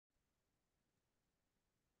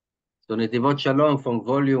So Netivot Shalom from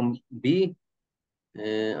volume B,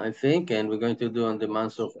 I think, and we're going to do on the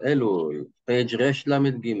month of Elul, page Resh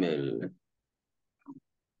Lamed Gimel.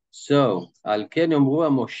 So, על כן יאמרו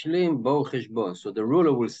המושלים בואו חשבון. So the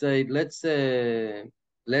ruler will say, let's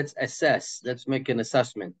assess, let's make an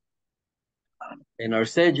assessment. And our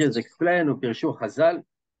sages explain, ופרשו חז"ל,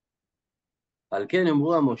 על כן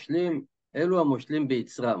יאמרו המושלים, אלו המושלים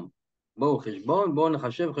ביצרם. בואו חשבון, בואו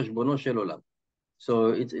נחשב חשבונו של עולם. So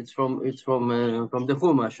it's from the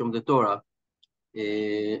Chumash, from the Torah,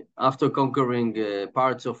 after conquering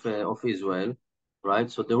parts of Israel,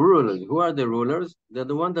 right? So the rulers, who are the rulers? They're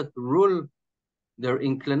the ones that rule their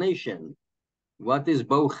inclination. What is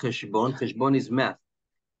bo cheshbon? Cheshbon is math,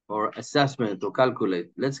 or assessment, or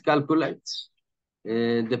calculate. Let's calculate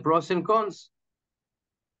the pros and cons.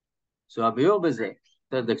 So Abiyor Bezeh,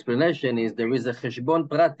 the explanation is there is a cheshbon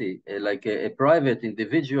prati, like a private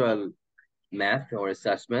individual math or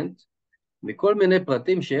assessment, מכל מיני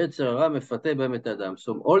פרטים שיצר הרע מפתה בהם את האדם.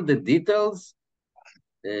 So all the details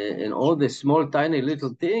and all the small tiny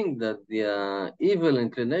little thing that the evil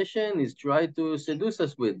inclination is trying to seduce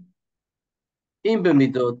us with. אם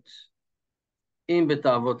במידות, אם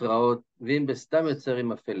בתאוות רעות, ואם בסתם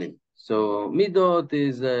יצרים אפלים. So midot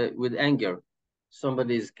is with anger.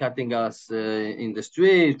 Somebody is cutting us in the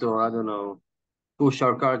street, or I don't know, push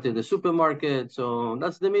our cart to the supermarket. So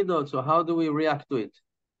that's the midot. So how do we react to it?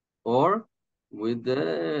 Or with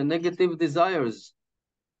the negative desires.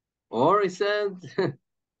 Or he said,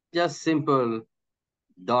 just simple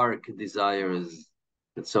dark desires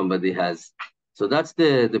that somebody has. So that's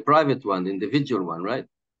the private one, the individual one, right?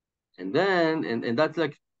 And then, and that's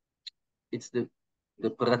like, it's the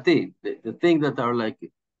prati, the thing that are like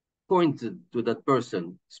pointed to that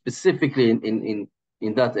person, specifically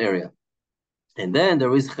in that area. And then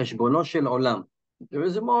there is cheshbono shel olam. There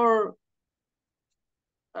is a more,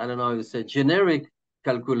 I don't know how to say, generic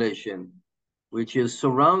calculation, which is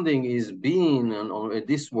surrounding his being on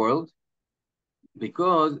this world,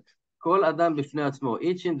 because kol adam b'fnei atzmo,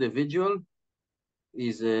 each individual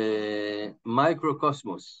is a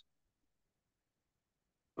microcosmos,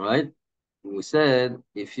 right? We said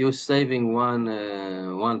if you're saving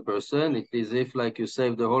one person, it is if like you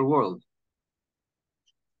save the whole world.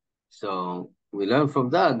 So we learn from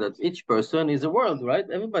that each person is a world, right?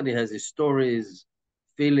 Everybody has his stories,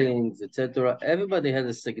 feelings, etc. Everybody has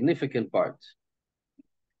a significant part.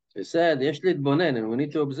 So he said, yesh להתבונן, and we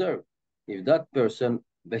need to observe. If that person,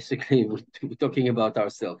 basically we're talking about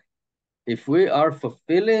ourselves, if we are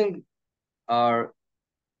fulfilling our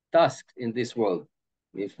task in this world,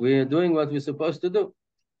 if we're doing what we're supposed to do,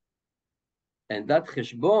 and that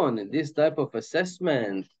cheshbon and this type of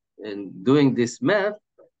assessment and doing this math,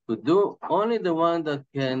 to do only the one that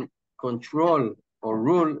can control or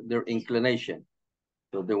rule their inclination.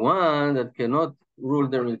 So the one that cannot rule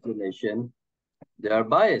their inclination, they are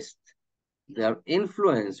biased. They are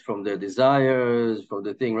influenced from their desires, from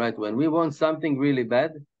the thing, right? When we want something really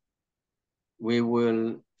bad, we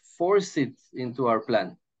will force it into our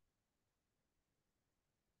plan,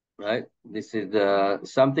 right? This is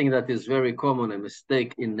something that is very common, a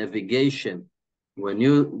mistake in navigation. When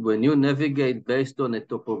you navigate based on a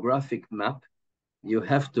topographic map, you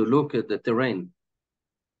have to look at the terrain.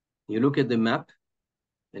 You look at the map,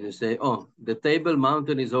 and you say, oh, the Table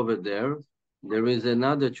Mountain is over there. There is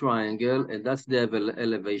another triangle, and that's the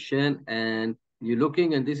elevation. And you're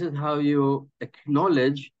looking, and this is how you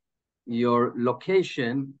acknowledge your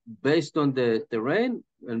location based on the terrain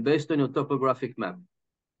and based on your topographic map.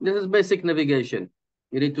 This is basic navigation.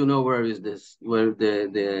 You need to know where is this, where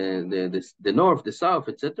the north, the south,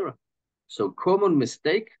 etc. So common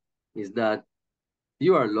mistake is that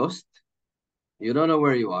you are lost. You don't know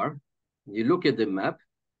where you are. You look at the map,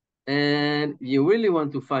 and you really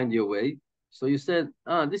want to find your way. So you said,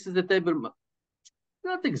 this is the Table,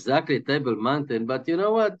 not exactly Table Mountain, but you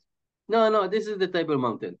know what? No, this is the Table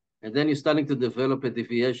Mountain. And then you're starting to develop a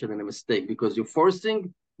deviation and a mistake because you're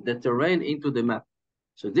forcing the terrain into the map.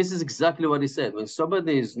 So this is exactly what he said. When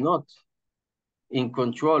somebody is not in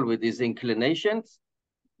control with his inclinations,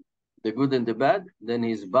 the good and the bad, then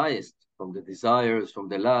he's biased from the desires, from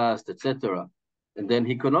the lust, etc. And then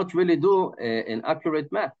he cannot really do an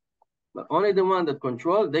accurate math. But only the one that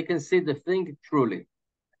control, they can see the thing truly.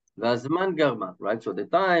 V'azman garma, right? So the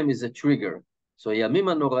time is a trigger. So yamim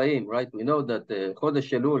hanoraim, right? We know that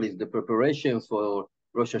Chodesh Elul is the preparation for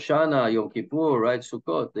Rosh Hashanah, Yom Kippur, right?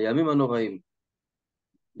 Sukkot, the yamim hanoraim.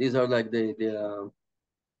 These are like the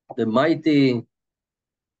mighty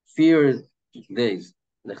feared days.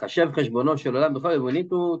 We need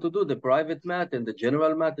to do the private math and the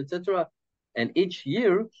general math, etc. And each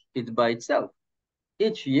year, it's by itself.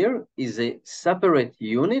 each year is a separate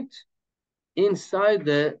unit inside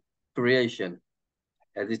the creation.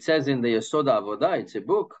 As it says in the Yesod Avodah, it's a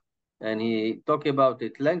book, and he talked about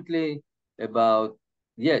it lengthily, about,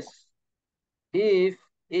 yes, if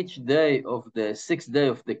each day of the 6th day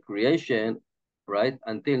of the creation, right,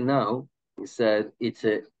 until now, he said it's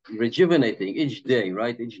a rejuvenating each day,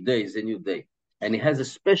 right? Each day is a new day. And it has a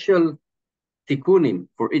special tikkunim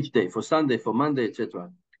for each day, for Sunday, for Monday, etc.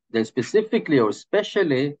 Then specifically or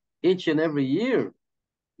especially, each and every year,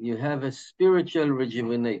 you have a spiritual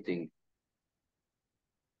rejuvenating.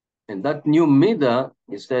 And that new midah,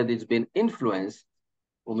 he said, it's been influenced,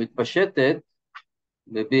 ומתפשטת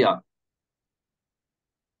בביאה,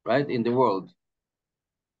 right, in the world.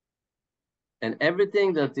 And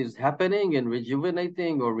everything that is happening and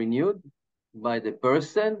rejuvenating or renewed by the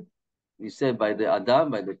person, we said by the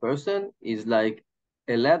Adam, by the person, is like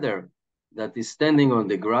a ladder that is standing on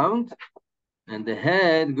the ground, and the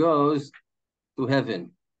head goes to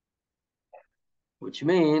heaven. Which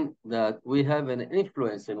means that we have an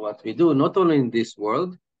influence in what we do, not only in this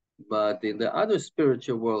world, but in the other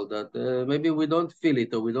spiritual world that maybe we don't feel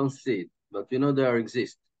it or we don't see it, but we know they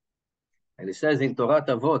exist. And it says in Torah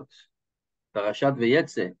Avot, Parashat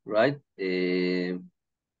Vayetze, right? Yaakov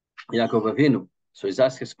Avinu. So he's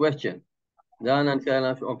asked his question.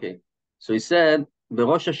 Okay. So he said,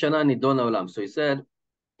 Berosh Hashanah nidon haolam. So he said,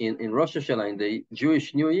 in Rosh Hashanah, in the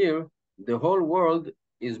Jewish New Year, the whole world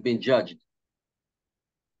is being judged.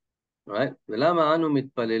 Right? But we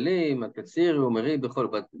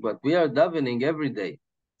are davening every day,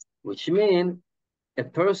 which means a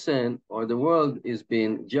person or the world is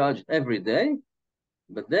being judged every day.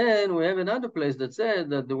 But then we have another place that says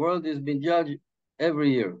that the world is being judged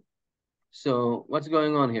every year. So what's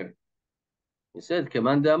going on here? He said,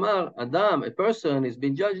 Keman de'amar, Adam, a person is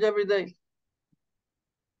being judged every day.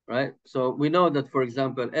 Right? So we know that, for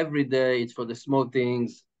example, every day it's for the small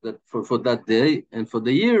things that for that day, and for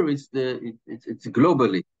the year it's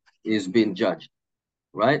globally is being judged,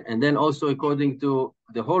 right? And then also according to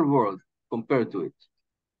the whole world compared to it.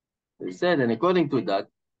 He said, and according to that,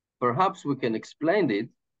 perhaps we can explain it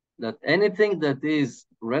that anything that is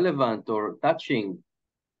relevant or touching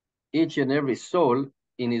each and every soul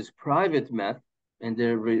in his private math, and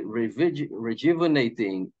they're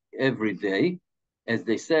rejuvenating every day, as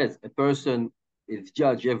they said, a person is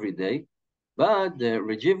judged every day, but the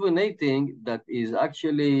rejuvenating that is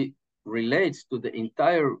actually relates to the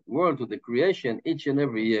entire world, to the creation each and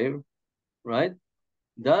every year, right?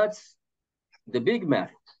 That's the big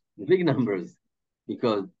math, the big numbers,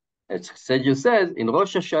 because as Chasiduth says, in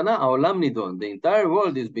Rosh Hashanah, Haolam nidon, the entire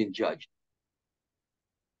world is being judged.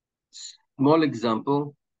 Small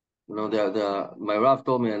example, you know, my Rav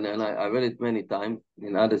told me, and I read it many times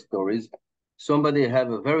in other stories. Somebody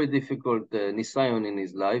have a very difficult nisayon in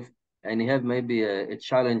his life, and he had maybe a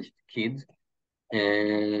challenged kid,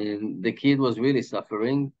 and the kid was really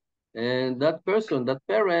suffering. And that person, that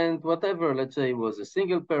parent, whatever, let's say, was a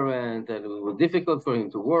single parent, and it was difficult for him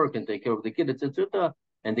to work and take care of the kid, etc.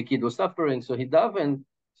 And the kid was suffering, so he davened,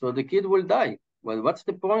 so the kid will die. Well, what's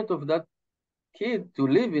the point of that kid to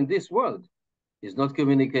live in this world? He's not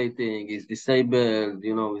communicating, he's disabled,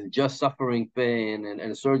 you know, he's just suffering pain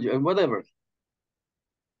and surgery and whatever.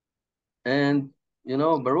 And, you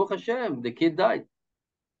know, Baruch Hashem, the kid died.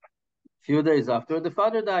 A few days after, the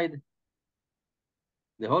father died.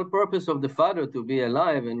 The whole purpose of the father to be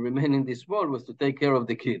alive and remain in this world was to take care of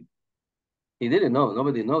the kid. He didn't know,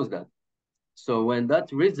 nobody knows that. So when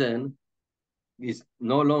that reason is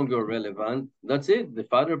no longer relevant, that's it. The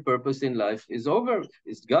father purpose in life is over,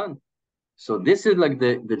 it's gone. So this is like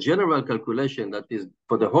the general calculation that is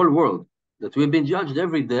for the whole world, that we've been judged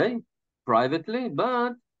every day, privately,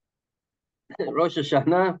 but Rosh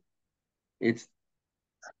Hashanah, it's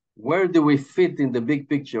where do we fit in the big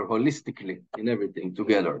picture holistically in everything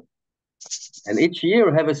together? And each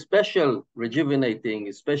year have a special rejuvenating,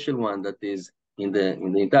 a special one that is in the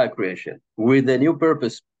entire creation with a new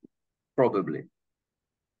purpose, probably.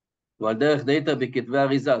 ועל דרך דאיתא בכתבי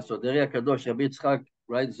אריזה, סודרי הקדוש, רבי יצחק,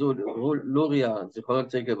 right, לוריה, זיכרונו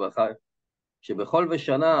צדיק לברכה, שבכל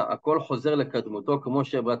ושנה הכל חוזר לקדמותו כמו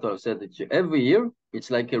שברת עליו said it. Every year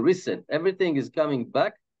it's like a reset. Everything is coming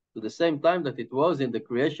back to the same time that it was in the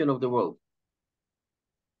creation of the world.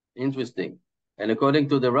 Interesting. And according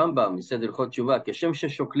to the Rambam, he said הלכות תשובה, כשם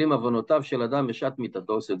ששוקלים עוונותיו של אדם בשעת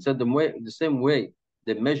מיתתו, so it said the same way,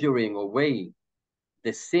 the measuring or weighing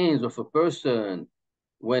the sins of a person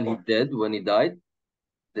when he died,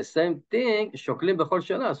 the same thing, shoklim b'chol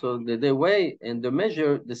shana. So they weigh and they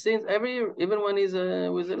measure the sins every year, even when he's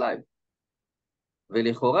alive.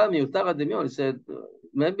 V'lichora miyutar hademion, he said,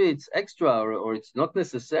 maybe it's extra or it's not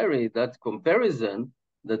necessary, that comparison,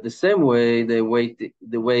 that the same way they wait,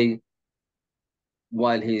 the way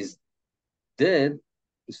while he's dead,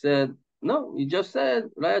 he said, no, he just said,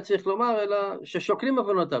 לא היה צריך לומר, אלא ששוקלים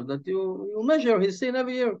עוונותיו, that you measure his sin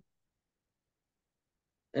every year.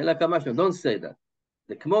 אלא כמה שנים, don't say that.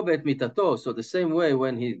 The כמו בעת מיתתו, so the same way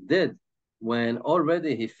when he's dead, when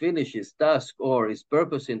already he finished his task or his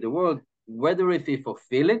purpose in the world, whether if he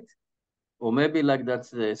fulfill it, or maybe like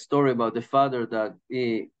that's the story about the father that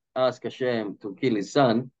he asked Hashem to kill his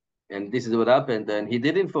son, and this is what happened, and he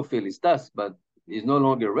didn't fulfill his task, but he's no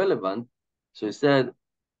longer relevant. So he said,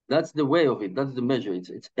 that's the way of it, that's the measure.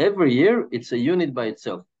 It's every year, it's a unit by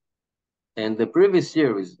itself. And the previous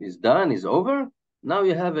year is done, is over. Now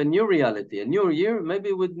you have a new reality, a new year,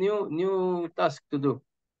 maybe with new task to do.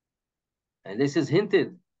 And this is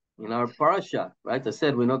hinted in our parasha, right? I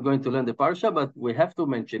said we're not going to learn the parasha, but we have to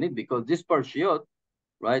mention it because this parashiot,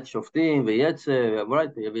 right, Shoftim, Vayetze,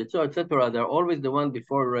 right, Vayetze, etc., they're always the one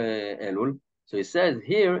before Elul. So he says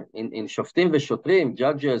here in Shoftim Veshotrim,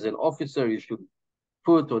 judges and officers, you should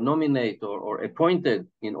put or nominate or appointed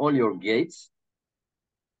in all your gates.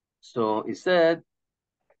 So he said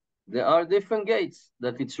there are different gates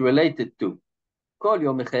that it's related to. Kol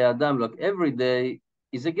Yom Mechei Adam, like every day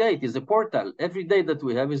is a gate, is a portal. Every day that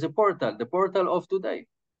we have is a portal, the portal of today.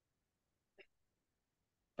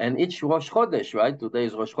 And each Rosh Chodesh, right? Today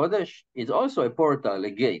is Rosh Chodesh, is also a portal, a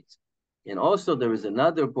gate. And also there is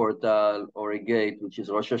another portal or a gate, which is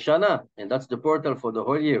Rosh Hashanah, and that's the portal for the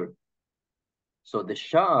whole year. So the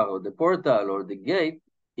Shah or the portal or the gate,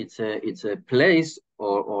 it's a place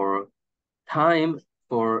or time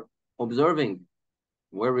for observing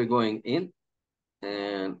where we're going in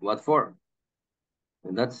and what for.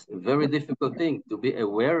 And that's a very difficult thing, to be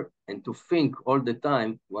aware and to think all the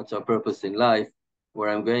time, what's our purpose in life, where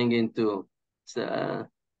I'm going into. It's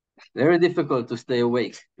very difficult to stay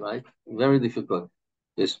awake, right? Very difficult.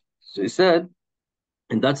 Yes. So he said,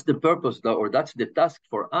 and that's the purpose, or that's the task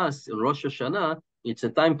for us in Rosh Hashanah. It's a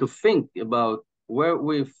time to think about where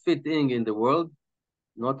we fit in the world,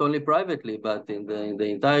 not only privately, but in the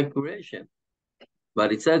entire creation.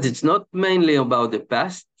 But it says it's not mainly about the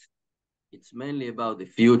past, it's mainly about the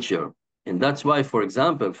future. And that's why, for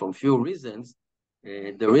example, from few reasons,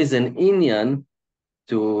 there is an inyan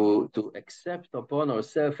to accept upon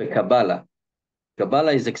ourselves a Kabbalah.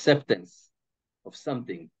 Kabbalah is acceptance of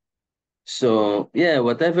something. So, yeah,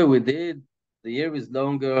 whatever we did, the year is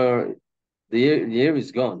longer, the year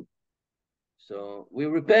is gone. So we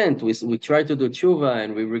repent, we try to do tshuva,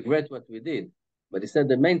 and we regret what we did. But he said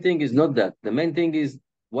the main thing is not that. The main thing is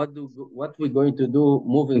what we're going to do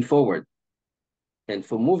moving forward. And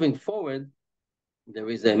for moving forward, there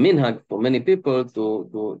is a minhag for many people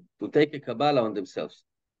to take a Kabbalah on themselves.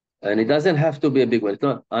 And it doesn't have to be a big one. It's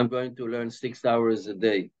not, I'm going to learn 6 hours a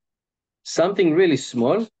day. Something really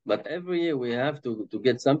small, but every year we have to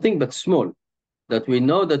get something, but small, that we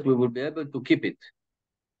know that we will be able to keep it.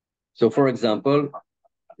 So, for example,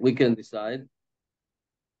 we can decide,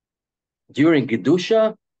 during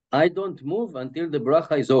Kedusha, I don't move until the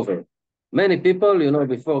bracha is over. Many people,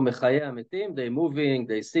 before Mechaya Metim, they're moving,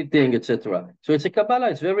 they're sitting, etc. So it's a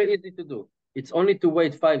Kabbalah, it's very easy to do. It's only to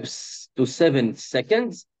wait 5 to 7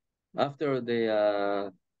 seconds after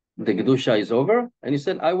the Kedusha is over, and you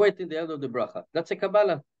said, I wait in the end of the bracha. That's a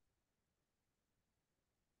Kabbalah.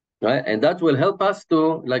 Right? And that will help us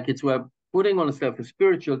to, like we're putting on ourselves a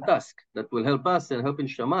spiritual task that will help us and help in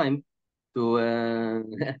Shamaim to,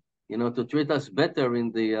 to treat us better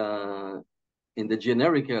in the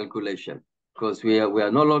generic calculation, because we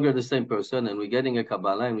are no longer the same person, and we're getting a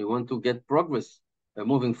Kabbalah, and we want to get progress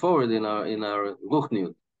moving forward in our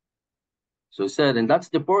Ruchniut. So he said, and that's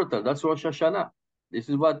the portal, that's Rosh Hashanah. This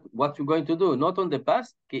is what we're going to do, not on the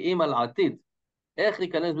past, Ki'im al-Atid.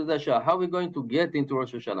 How are we going to get into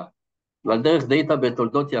Rosh Hashanah? ועל דרך דאיתא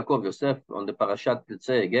בתולדות יעקב יוסף, on the parashat, let's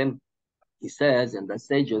say again, he says, and the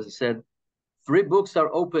sages, he said, 3 books are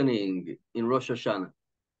opening in Rosh Hashanah.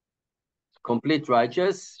 Complete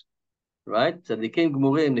righteous, right? צדיקים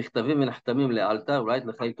גמורים נכתבים ונחתמים לאלתר, right?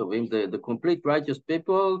 לחיים טובים. The complete righteous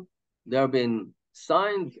people, they are being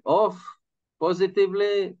signed off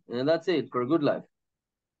positively, and that's it, for a good life.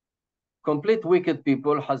 Complete wicked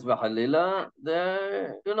people, חס וחלילה,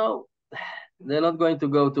 they're not going to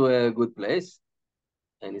go to a good place.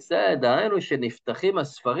 And he said,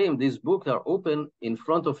 these books are open in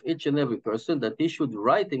front of each and every person, that he should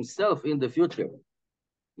write himself in the future.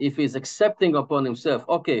 If he's accepting upon himself,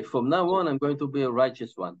 okay, from now on, I'm going to be a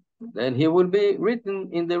righteous one, then he will be written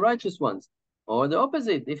in the righteous ones. Or the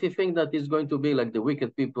opposite, if he thinks that he's going to be like the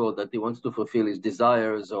wicked people, that he wants to fulfill his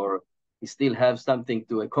desires or he still has something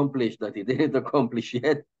to accomplish that he didn't accomplish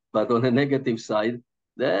yet, but on a negative side,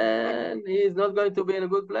 then he's not going to be in a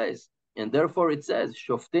good place. And therefore it says,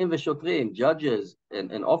 Shoftim v'shotrim, judges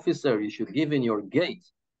and officer, you should give in your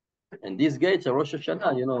gates. And these gates are Rosh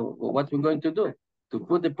Hashanah, you know, what we're going to do, to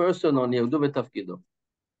put the person on Yehudu v'tafkido.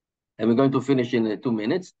 And we're going to finish in 2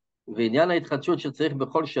 minutes. ועניין ההתחדשות שצריך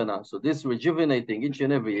בכל שנה, so this rejuvenating each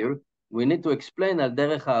and every year, we need to explain על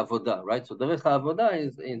דרך העבודה, right? So דרך העבודה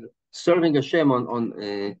is serving Hashem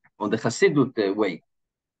on the Chasiduth way.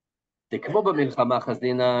 כמו במלחמה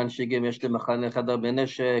חסדינן, שגם יש למחנה אחד הרבה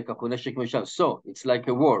נשק, אחו נשק משם. So, it's like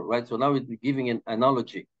a war, right? So now we're giving an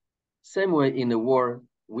analogy. Same way in a war,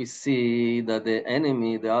 we see that the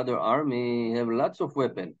enemy, the other army, have lots of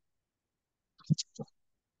weapons.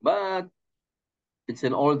 But it's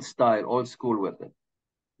an old style, old school weapon.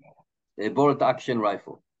 A bolt action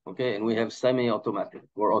rifle, okay? And we have semi-automatic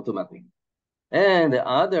or automatic. And the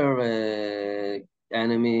other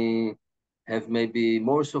enemy have maybe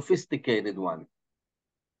more sophisticated one.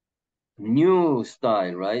 New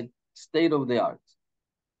style, right? State of the art.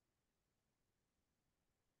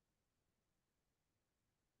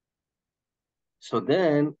 So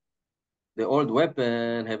then the old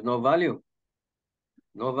weapon have no value.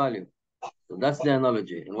 No value. So that's the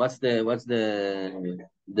analogy. And what's the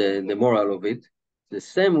moral of it? The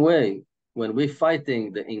same way when we're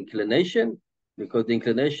fighting the inclination, because the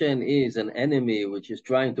inclination is an enemy which is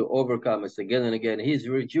trying to overcome us again and again, he's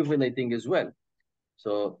rejuvenating as well.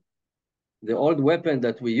 So the old weapon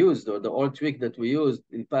that we used, or the old trick that we used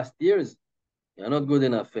in past years, are not good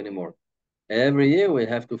enough anymore. Every year we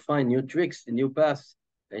have to find new tricks, new paths,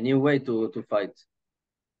 a new way to fight.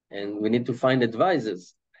 And we need to find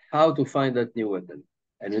advisors how to find that new weapon.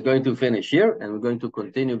 And we're going to finish here, and we're going to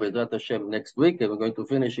continue B'ezrat Hashem next week, and we're going to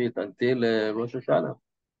finish it until Rosh Hashanah.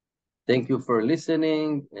 Thank you for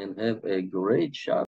listening, and have a great Shabbat.